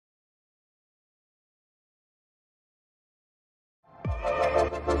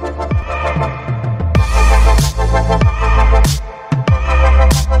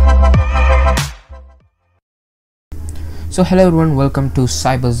So hello everyone, welcome to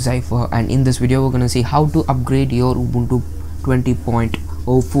cyberzypher, and in this video we're gonna see how to upgrade your Ubuntu 20.04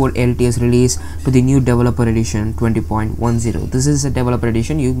 LTS release to the new developer edition 20.10. This is a developer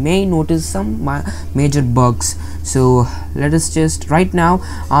edition. You may notice some major bugs, so let us just, right now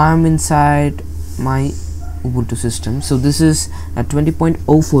I'm inside my Ubuntu system. So this is a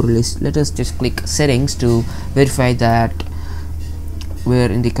 20.04 release. Let us just click settings to verify that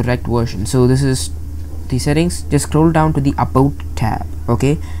we're in the correct version. So this is the settings. Just scroll down to the about tab,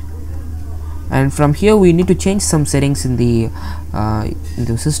 okay, and from here we need to change some settings in the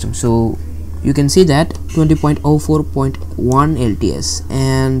system. So you can see that 20.04.1 LTS,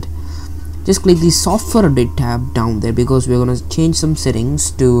 and just click the software update tab down there, because we're going to change some settings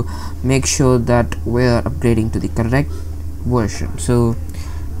to make sure that we're upgrading to the correct version. So,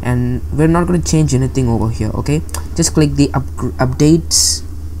 and we're not going to change anything over here, okay. Just click the updates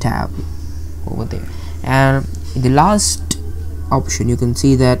tab over there, and in the last option you can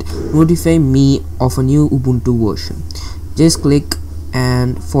see that notify me of a new Ubuntu version. Just click,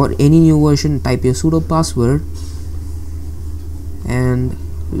 and for any new version type your sudo password, and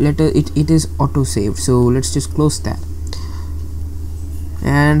it is auto saved. So let's just close that,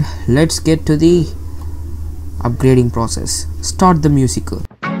 and let's get to the upgrading process. Start the musical.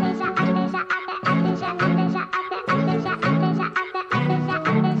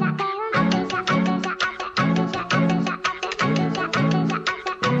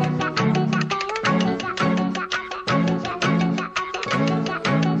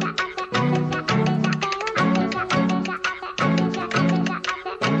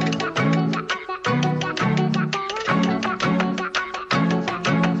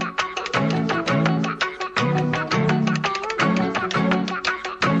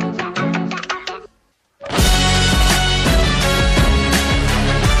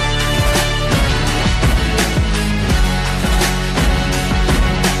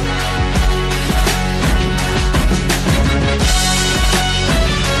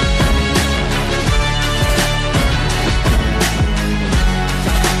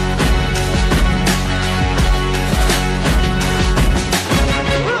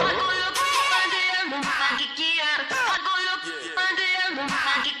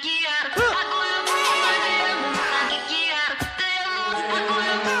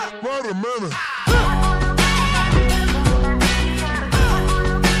 Wait a minute.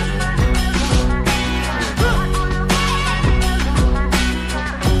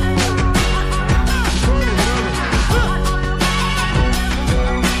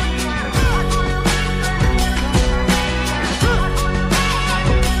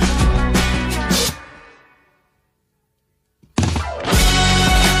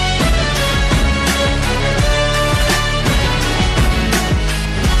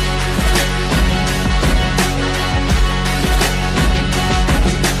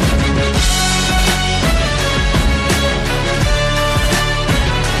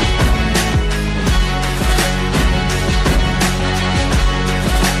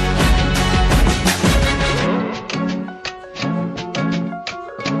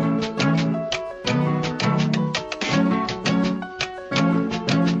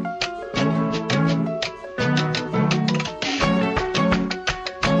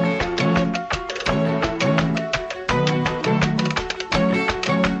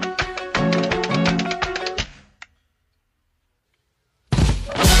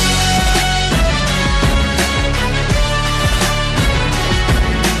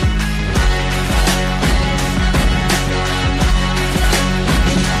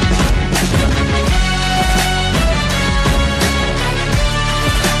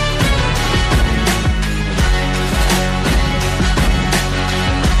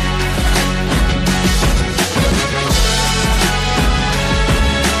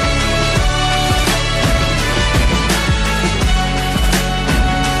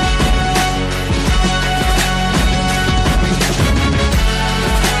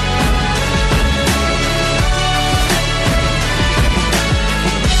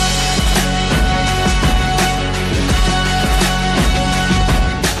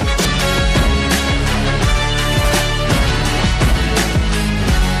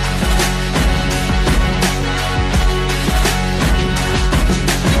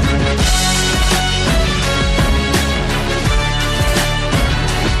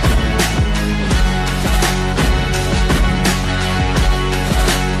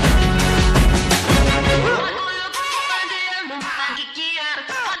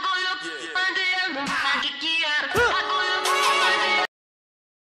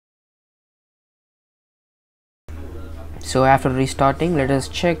 So after restarting, let us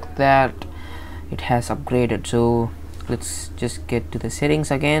check that it has upgraded. So let's just get to the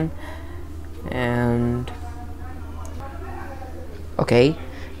settings again, and okay,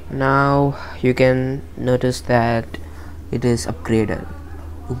 now you can notice that it is upgraded,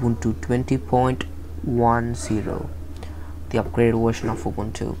 Ubuntu 20.10, the upgraded version of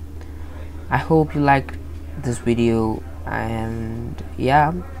Ubuntu. I hope you liked this video, and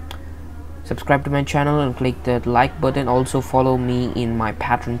yeah, subscribe to my channel and click that like button. Also follow me in my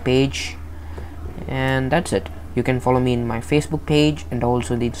Patreon page, and that's it. You can follow me in my Facebook page and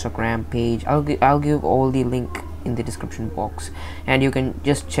also the Instagram page. I'll give all the link in the description box, and you can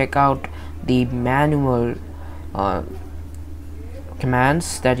just check out the manual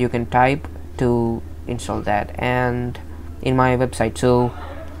commands that you can type to install that, and in my website. So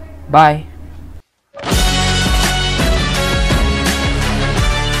bye.